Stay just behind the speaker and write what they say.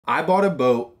I bought a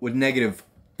boat with negative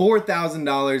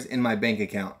 $4,000 in my bank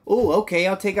account. Oh, okay,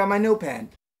 I'll take out my notepad.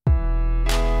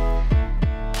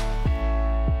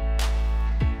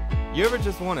 You ever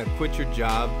just want to quit your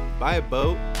job, buy a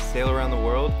boat, sail around the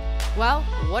world? Well,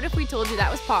 what if we told you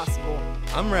that was possible?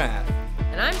 I'm Raf.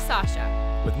 And I'm Sascha.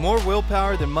 With more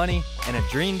willpower than money and a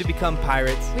dream to become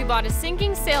pirates, We bought a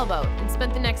sinking sailboat and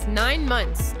spent the next 9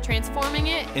 months transforming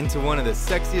it into one of the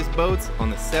sexiest boats on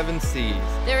the 7 seas.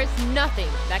 There is nothing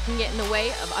that can get in the way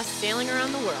of us sailing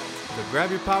around the world. So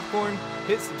grab your popcorn,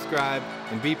 hit subscribe,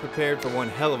 and be prepared for one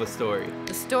hell of a story.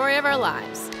 The story of our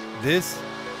lives. this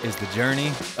is the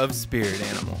journey of Spirit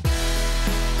Animal.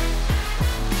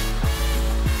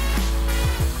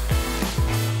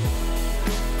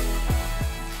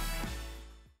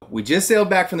 We just sailed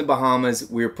back from the Bahamas.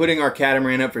 We were putting our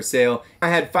catamaran up for sale. I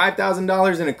had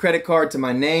 $5,000 in a credit card to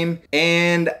my name,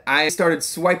 and I started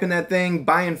swiping that thing,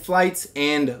 buying flights,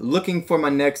 and looking for my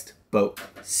next boat.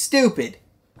 Stupid.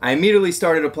 I immediately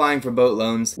started applying for boat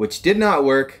loans, which did not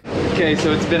work. Okay,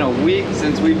 so it's been a week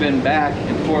since we've been back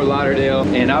in Fort Lauderdale,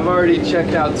 and I've already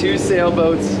checked out 2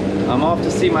 sailboats. I'm off to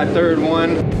see my 3rd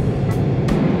one.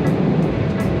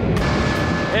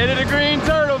 Headed to Green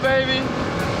Turtle, baby.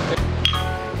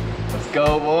 Let's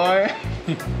go, boy.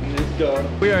 Let's go.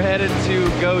 We are headed to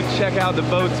go check out the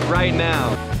boats right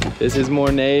now. This is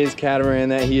Mornay's catamaran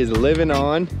that he is living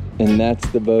on. And that's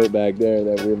the boat back there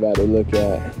that we're about to look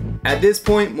at. At this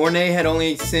point, Mornay had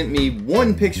only sent me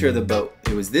 1 picture of the boat.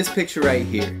 It was this picture right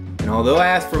here. And although I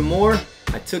asked for more,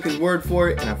 I took his word for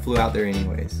it and I flew out there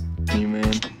anyways. You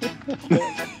man.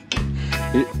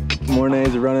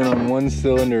 Mornay's running on 1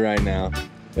 cylinder right now.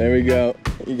 There we go.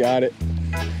 You got it.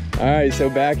 All right, so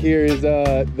back here is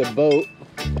the boat.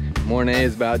 Mornay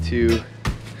is about to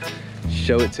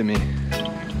show it to me.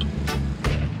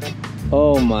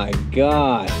 Oh my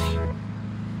gosh.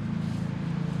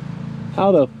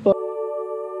 How the fuck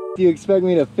do you expect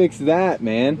me to fix that,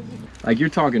 man? Like, you're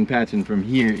talking patching from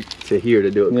here to here to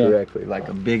do it correctly. Like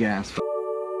a big ass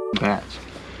patch.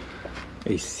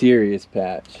 A serious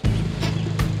patch.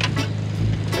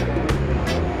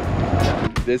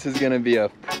 This is gonna be a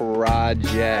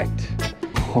project.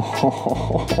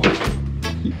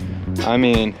 I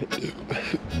mean,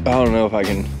 I don't know about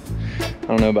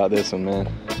this one, man.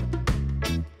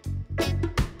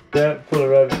 Yeah, pull it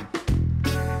right.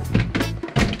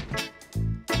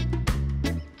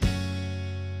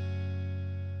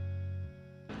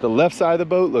 The left side of the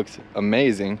boat looks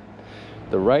amazing.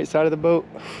 The right side of the boat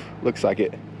looks like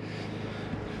it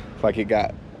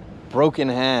got broken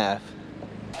in half.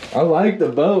 I like the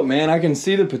boat, man. I can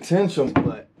see the potential,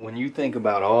 but when you think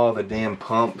about all the damn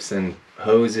pumps and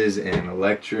hoses and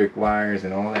electric wires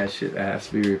and all that shit that has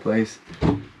to be replaced,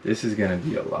 this is gonna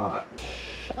be a lot.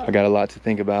 I got a lot to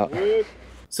think about.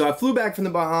 So I flew back from the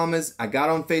Bahamas, I got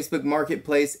on Facebook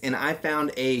Marketplace, and I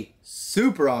found a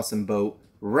super awesome boat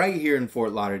right here in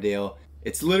Fort Lauderdale.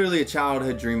 It's literally a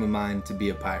childhood dream of mine to be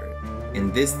a pirate.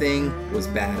 And this thing was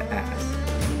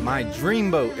badass. My dream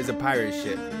boat is a pirate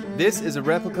ship. This is a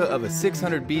replica of a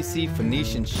 600 BC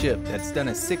Phoenician ship that's done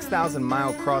a 6,000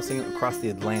 mile crossing across the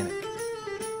Atlantic.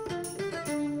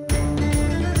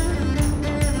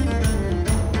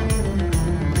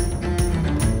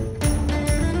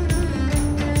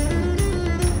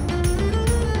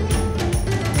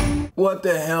 What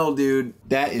the hell, dude?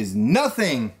 That is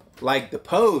nothing like the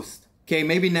Post. Okay,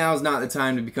 maybe now's not the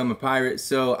time to become a pirate,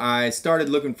 so I started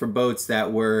looking for boats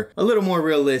that were a little more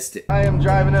realistic. I am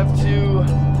driving up to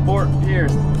Fort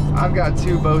Pierce. I've got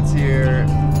 2 boats here.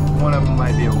 One of them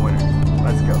might be a winner.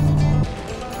 Let's go.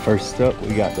 First up,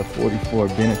 we got the 44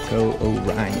 Beneteau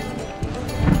Orion.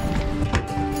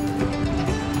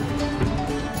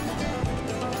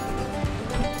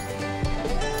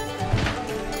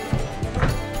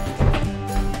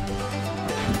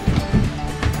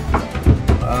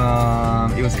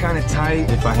 It was kind of tight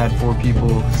if I had 4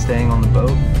 people staying on the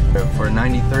boat. For a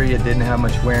 93, it didn't have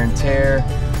much wear and tear.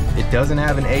 It doesn't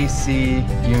have an AC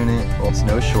unit. Well, it's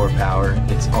no shore power.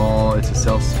 It's a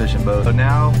self-sufficient boat. So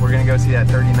now we're gonna go see that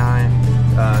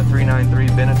 393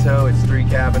 Beneteau. It's 3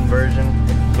 cabin version,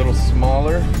 a little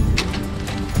smaller.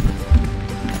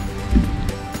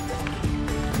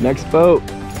 Next boat.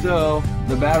 So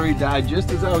the battery died just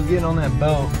as I was getting on that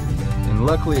boat, and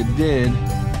luckily it did.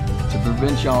 To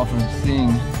prevent y'all from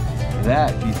seeing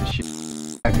that piece of shit.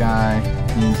 That guy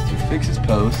needs to fix his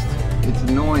post. It's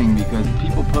annoying because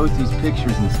people post these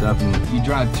pictures and stuff and you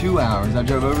drive 2 hours. I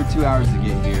drove over 2 hours to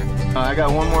get here. I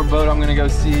got one more boat I'm gonna go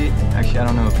see. Actually, I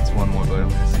don't know if it's one more boat I'm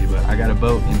gonna see, but I got a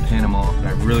boat in Panama that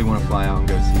I really wanna fly out and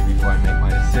go see before I make my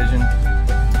decision.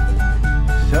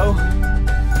 So,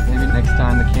 maybe Maybe next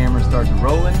time the camera starts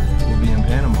rolling, we'll be in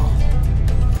Panama.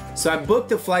 So I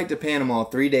booked a flight to Panama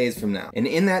 3 days from now. And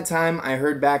in that time, I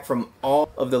heard back from all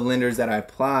of the lenders that I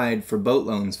applied for boat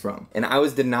loans from. And I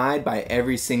was denied by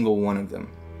every single one of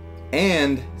them.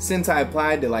 And since I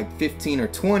applied to like 15 or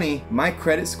 20, my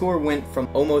credit score went from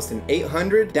almost an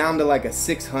 800 down to like a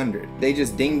 600. They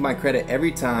just dinged my credit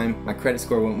every time. My credit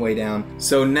score went way down.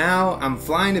 So now I'm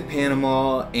flying to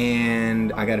Panama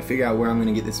and I gotta figure out where I'm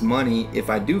gonna get this money if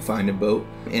I do find a boat.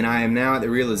 And I am now at the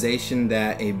realization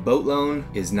that a boat loan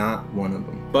is not one of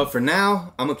them. But for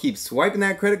now, I'm gonna keep swiping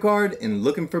that credit card and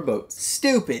looking for boats.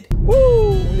 Stupid.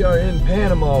 Woo! We are in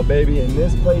Panama, baby, and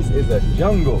this place is a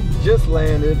jungle. Just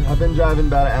landed. I've been driving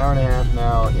about an hour and a half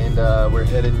now, and we're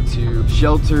heading to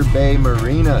Shelter Bay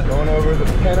Marina. Going over the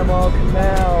Panama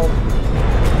Canal.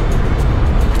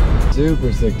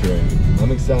 Super sick terrain.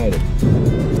 I'm excited.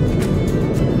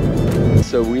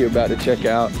 So we are about to check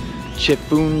out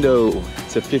Chifundo.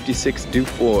 It's a 56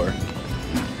 Dufour.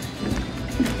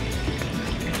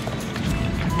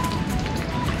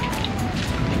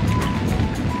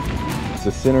 It's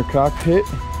a center cockpit,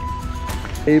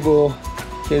 table,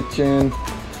 kitchen.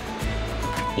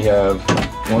 You have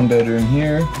one bedroom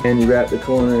here, and you wrap the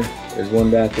corner, there's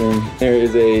one bathroom. There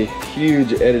is a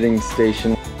huge editing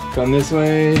station. Come this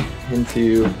way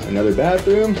into another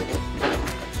bathroom,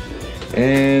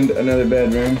 and another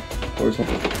bedroom,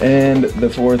 and the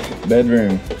fourth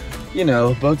bedroom. You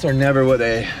know, boats are never what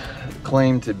they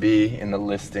claim to be in the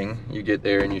listing. You get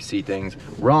there and you see things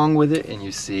wrong with it, and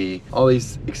you see all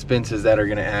these expenses that are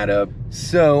gonna add up.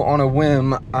 So on a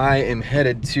whim, I am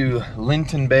headed to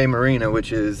Linton Bay Marina,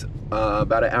 which is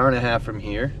about an hour and a half from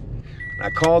here. I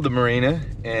called the marina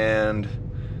and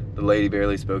the lady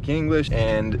barely spoke English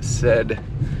and said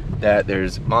that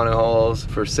there's monohulls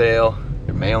for sale.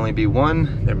 There may only be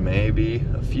one, there may be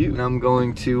a few. And I'm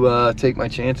going to take my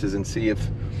chances and see if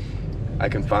I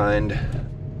can find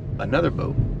another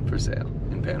boat for sale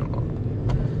in Panama.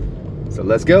 So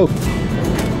let's go.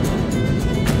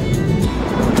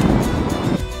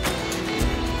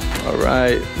 All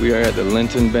right, we are at the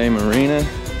Linton Bay Marina,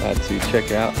 about to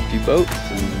check out a few boats.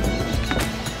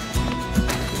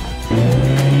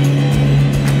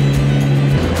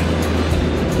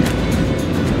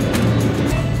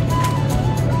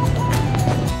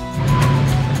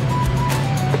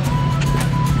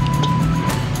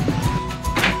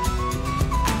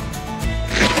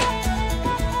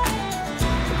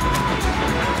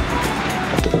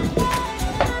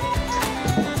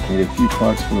 Need a few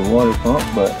parts for the water pump,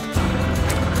 but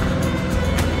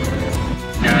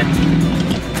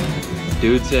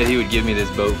dude said he would give me this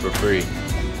boat for free,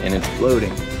 and it's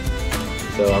floating.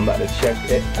 So I'm about to check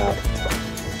it out.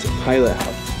 It's a pilot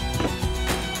house.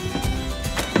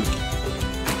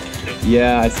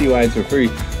 Yeah, I see why it's for free.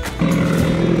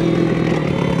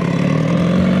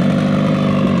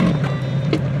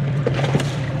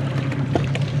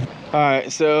 All right,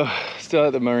 so still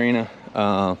at the marina.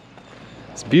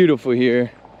 It's beautiful here.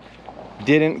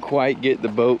 Didn't quite get the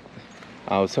boat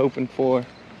I was hoping for.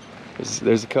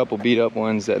 There's a couple beat up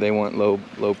ones that they want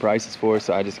low prices for,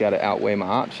 so I just got to outweigh my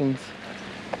options.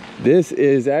 This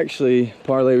is actually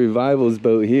Parlay Revival's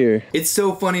boat here. It's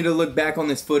so funny to look back on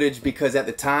this footage because at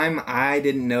the time I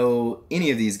didn't know any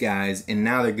of these guys, and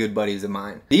now they're good buddies of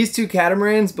mine. These two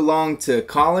catamarans belong to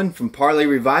Colin from Parlay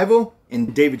Revival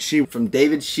and David Shee from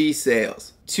David Shee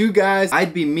Sales. Two guys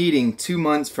I'd be meeting 2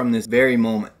 months from this very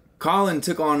moment. Colin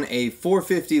took on a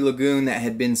 450 Lagoon that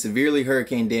had been severely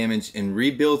hurricane damaged and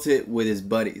rebuilt it with his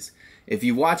buddies. If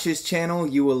you watch his channel,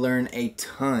 you will learn a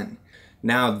ton.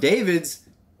 Now David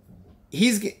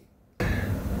Shee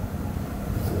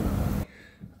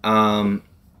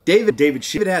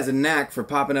has a knack for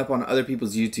popping up on other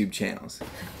people's YouTube channels.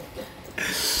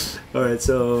 All right,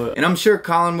 so... And I'm sure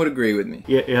Colin would agree with me.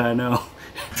 Yeah, I know.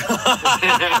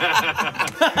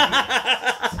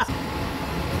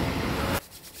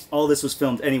 All this was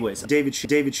filmed anyways. David Shee.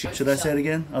 Should I say it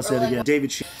again? I'll say it again.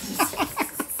 David Shee.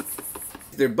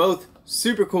 They're both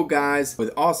super cool guys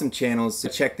with awesome channels, so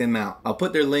check them out. I'll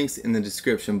put their links in the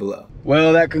description below.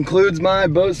 Well, that concludes my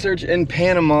boat search in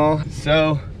Panama.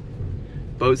 So,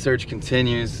 boat search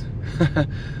continues.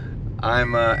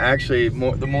 I'm actually,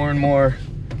 the more and more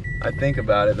I think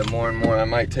about it, the more and more I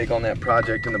might take on that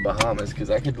project in the Bahamas,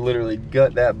 because I could literally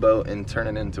gut that boat and turn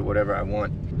it into whatever I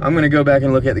want. I'm gonna go back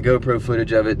and look at the GoPro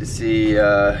footage of it to see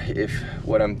if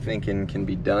what I'm thinking can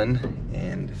be done,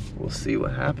 and we'll see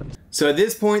what happens. So at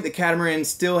this point, the Catamaran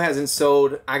still hasn't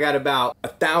sold. I got about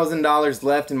 $1,000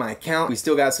 left in my account. We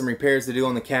still got some repairs to do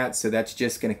on the Cat, so that's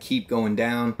just gonna keep going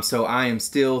down. So I am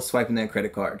still swiping that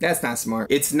credit card. That's not smart.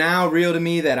 It's now real to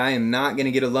me that I am not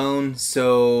gonna get a loan,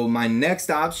 so my next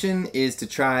option is to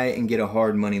try and get a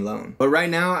hard money loan. But right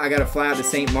now, I gotta fly out to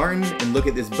St. Martin and look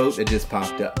at this boat that just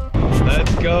popped up.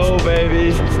 Let's go,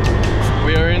 baby.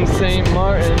 We are in St.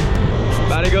 Martin.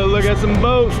 About to go look at some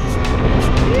boats.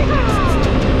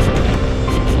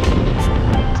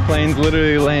 These planes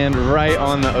literally land right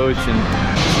on the ocean.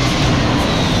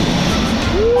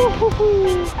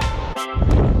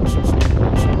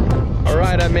 All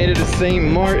right, I made it to St.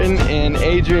 Martin and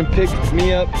Adrian picked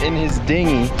me up in his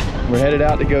dinghy. We're headed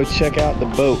out to go check out the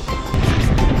boat.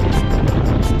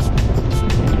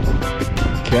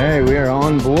 Okay, we are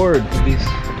on board. This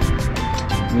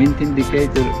wind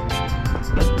indicator,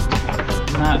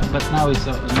 but now it's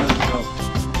off.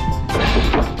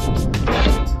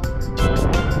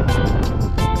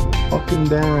 Up and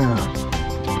down.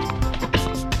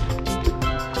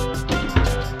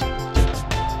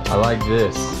 I like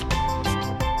this.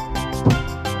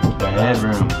 The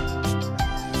headroom.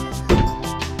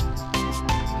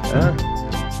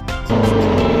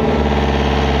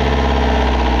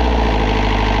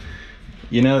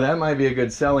 You know, that might be a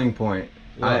good selling point.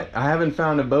 I haven't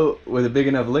found a boat with a big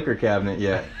enough liquor cabinet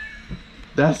yet.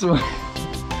 That's what.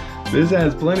 This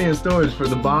has plenty of storage for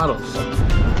the bottles.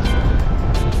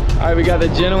 All right, we got the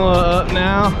Genoa up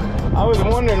now. I was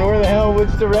wondering where the hell,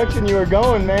 which direction you were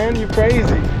going, man. You're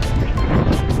crazy.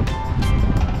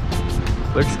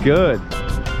 Looks good.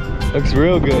 Looks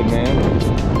real good, man.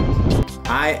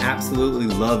 I absolutely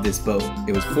love this boat.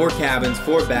 It was 4 cabins,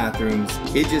 4 bathrooms.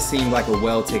 It just seemed like a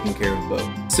well taken care of boat.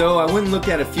 So I went and looked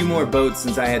at a few more boats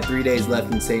since I had 3 days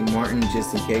left in St. Martin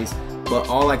just in case. But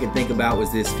all I could think about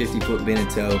was this 50-foot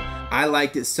Beneteau. I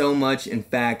liked it so much, in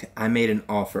fact, I made an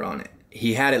offer on it.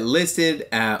 He had it listed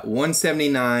at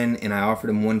 $179 and I offered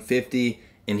him $150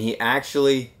 and he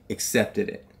actually accepted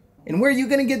it. And where are you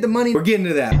gonna get the money? We're getting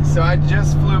to that. So I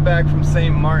just flew back from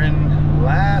St. Martin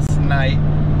last night,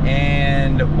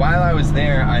 and while I was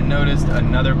there, I noticed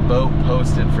another boat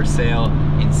posted for sale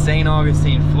in St.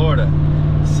 Augustine, Florida.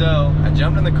 So I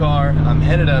jumped in the car, I'm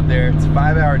headed up there. It's a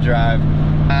 5-hour drive.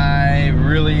 I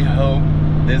really hope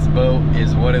this boat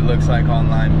is what it looks like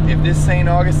online. If this St.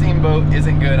 Augustine boat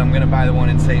isn't good, I'm gonna buy the one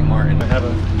in St. Martin. I have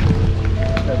a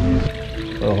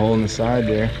little hole in the side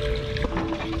there.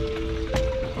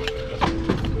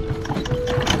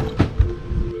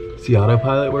 Does the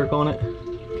autopilot work on it?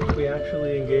 We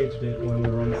actually engaged it when we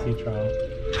were on the sea trial.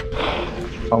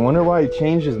 I wonder why he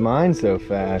changed his mind so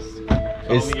fast.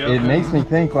 It makes me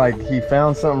think like he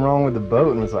found something wrong with the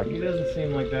boat and was like... He doesn't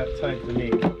seem like that type to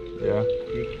me. Yeah.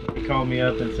 He called me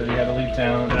up and said he had to leave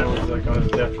town. And I was like on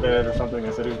his deathbed or something. I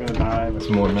said he was gonna die. It's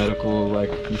more medical, like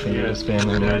you think it was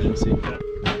family emergency.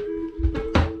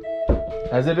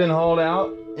 Has it been hauled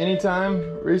out anytime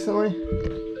recently?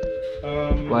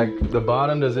 Like the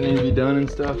bottom, does it need to be done and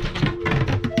stuff? So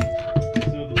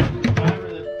the diver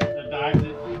that dives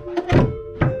it,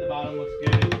 the bottom looks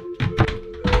good.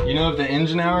 You know if the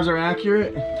engine hours are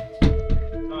accurate? I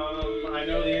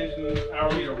know the engine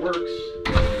hour meter works,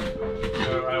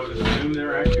 so I would assume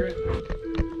they're accurate.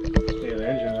 Yeah, the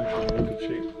engine actually in good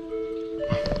shape.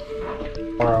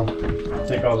 Tomorrow,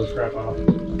 take all this crap off.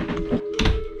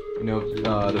 You know if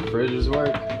the fridges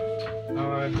work?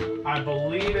 I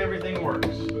believe everything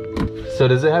works. So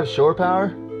does it have shore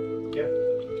power? Yeah,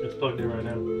 it's plugged in right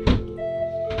now.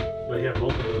 But you have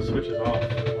both of those switches off,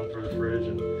 one for the fridge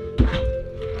and...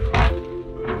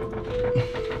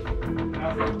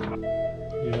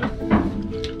 Yeah.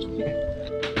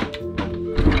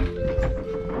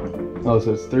 Oh,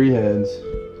 so it's 3 heads.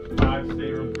 5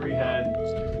 stateroom, 3 heads.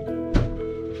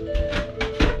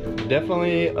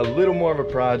 Definitely a little more of a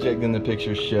project than the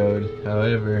pictures showed.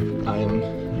 However, I am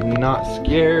not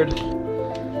scared.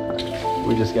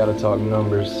 We just gotta talk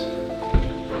numbers.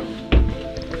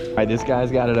 All right, this guy's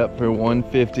got it up for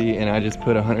 $150 and I just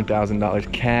put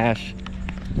 $100,000 cash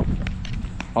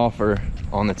offer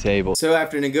on the table. So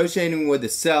after negotiating with the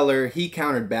seller, he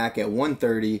countered back at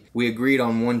 $130. We agreed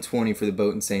on $120 for the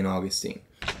boat in St. Augustine.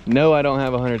 No, I don't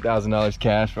have $100,000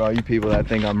 cash for all you people that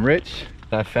think I'm rich.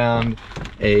 I found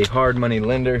a hard money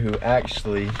lender who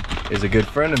actually is a good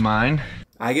friend of mine.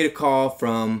 I get a call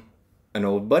from an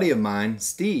old buddy of mine,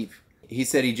 Steve. He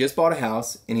said he just bought a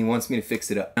house and he wants me to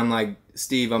fix it up. I'm like,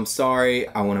 Steve, I'm sorry.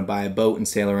 I want to buy a boat and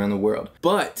sail around the world.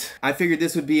 But I figured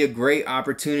this would be a great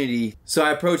opportunity. So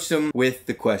I approached him with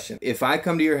the question. If I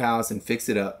come to your house and fix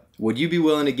it up, would you be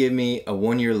willing to give me a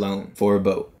 1-year loan for a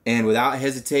boat? And without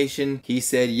hesitation, he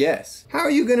said yes. How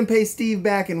are you gonna pay Steve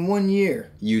back in 1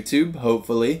 year? YouTube,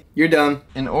 hopefully. You're done.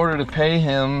 In order to pay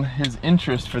him his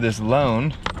interest for this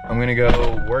loan, I'm gonna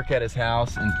go work at his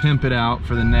house and pimp it out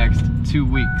for the next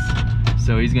 2 weeks.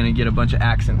 So he's gonna get a bunch of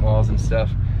accent walls and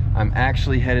stuff. I'm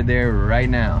actually headed there right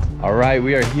now. All right,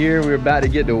 we are here. We're about to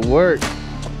get to work.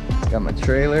 Got my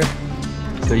trailer.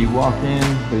 So you walk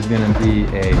in, there's gonna be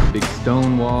a big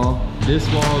stone wall. This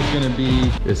wall is gonna be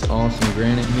this awesome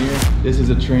granite here. This is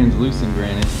a translucent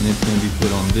granite and it's gonna be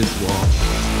put on this wall.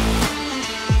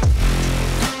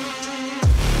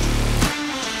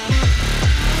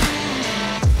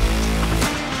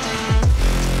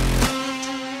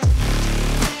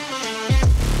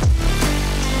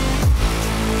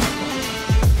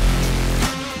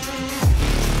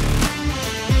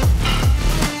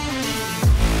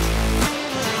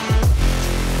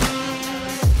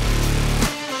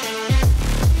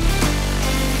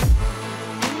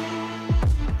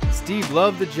 Steve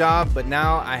loved the job, but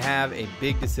now I have a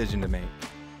big decision to make.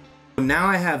 Now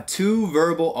I have 2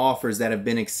 verbal offers that have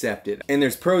been accepted, and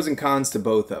there's pros and cons to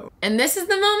both of them. And this is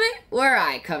the moment where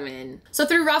I come in. So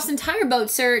through Raf's entire boat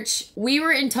search, we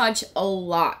were in touch a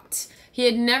lot. He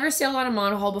had never sailed on a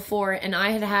monohull before, and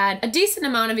I had had a decent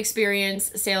amount of experience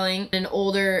sailing an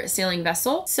older sailing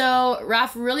vessel. So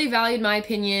Raf really valued my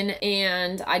opinion,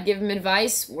 and I'd give him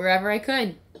advice wherever I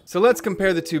could. So let's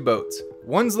compare the 2 boats.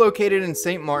 One's located in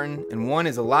St. Martin and one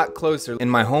is a lot closer in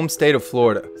my home state of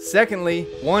Florida. Secondly,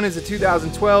 one is a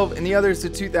 2012 and the other is a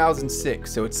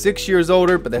 2006, so it's 6 years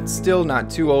older, but that's still not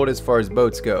too old as far as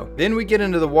boats go. Then we get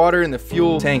into the water and the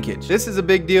fuel tankage. This is a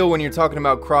big deal when you're talking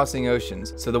about crossing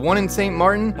oceans. So the one in St.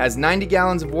 Martin has 90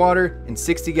 gallons of water and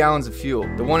 60 gallons of fuel.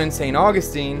 The one in St.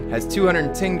 Augustine has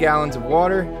 210 gallons of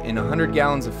water and 100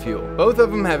 gallons of fuel. Both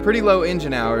of them have pretty low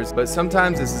engine hours, but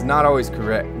sometimes this is not always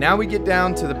correct. Now we get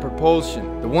down to the propulsion.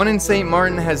 The one in St.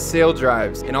 Martin has sail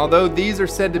drives, and although these are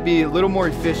said to be a little more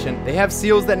efficient, they have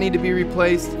seals that need to be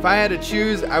replaced. If I had to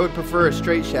choose, I would prefer a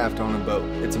straight shaft on a boat.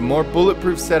 It's a more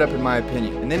bulletproof setup in my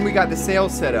opinion. And then we got the sail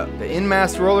setup. The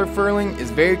in-mast roller furling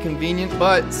is very convenient,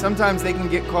 but sometimes they can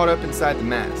get caught up inside the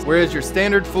mast. Whereas your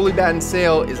standard fully battened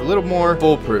sail is a little more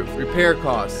foolproof. Repair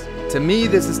costs. To me,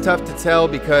 this is tough to tell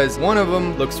because one of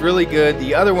them looks really good,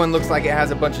 the other one looks like it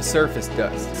has a bunch of surface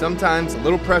dust. Sometimes a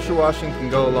little pressure washing can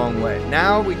go a long way.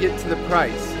 Now we get to the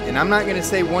price, and I'm not gonna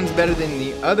say one's better than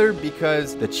the other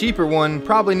because the cheaper one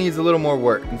probably needs a little more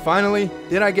work. And finally,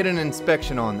 did I get an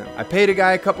inspection on them? I paid a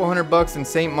guy a couple $100 in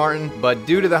St. Martin, but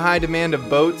due to the high demand of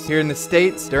boats here in the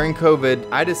States during COVID,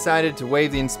 I decided to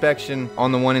waive the inspection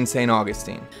on the one in St.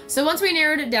 Augustine. So once we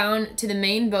narrowed it down to the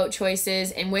main boat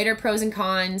choices and weighed our pros and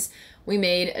cons, we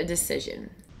made a decision.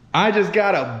 I just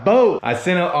got a boat. I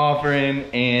sent an offer in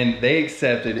and they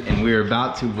accepted, and we're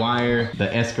about to wire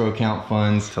the escrow account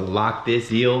funds to lock this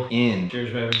deal in.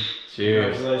 Cheers, baby.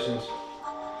 Cheers. Congratulations.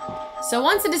 So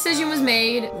once the decision was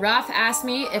made, Raf asked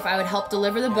me if I would help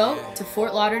deliver the boat to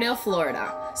Fort Lauderdale,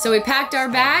 Florida. So we packed our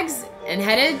bags and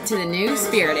headed to the new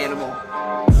spirit animal.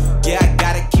 Yeah, I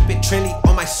gotta keep it trendy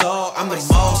on my soul. I'm the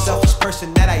most selfish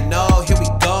person that I know. Here we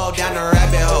go, down the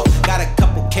rabbit hole. Got a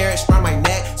couple carrots around my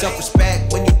neck.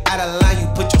 Self-respect, when you out of line, you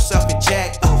put yourself in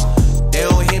check. They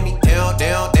don't hear me, they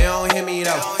don't hear me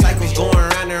though. Cycles going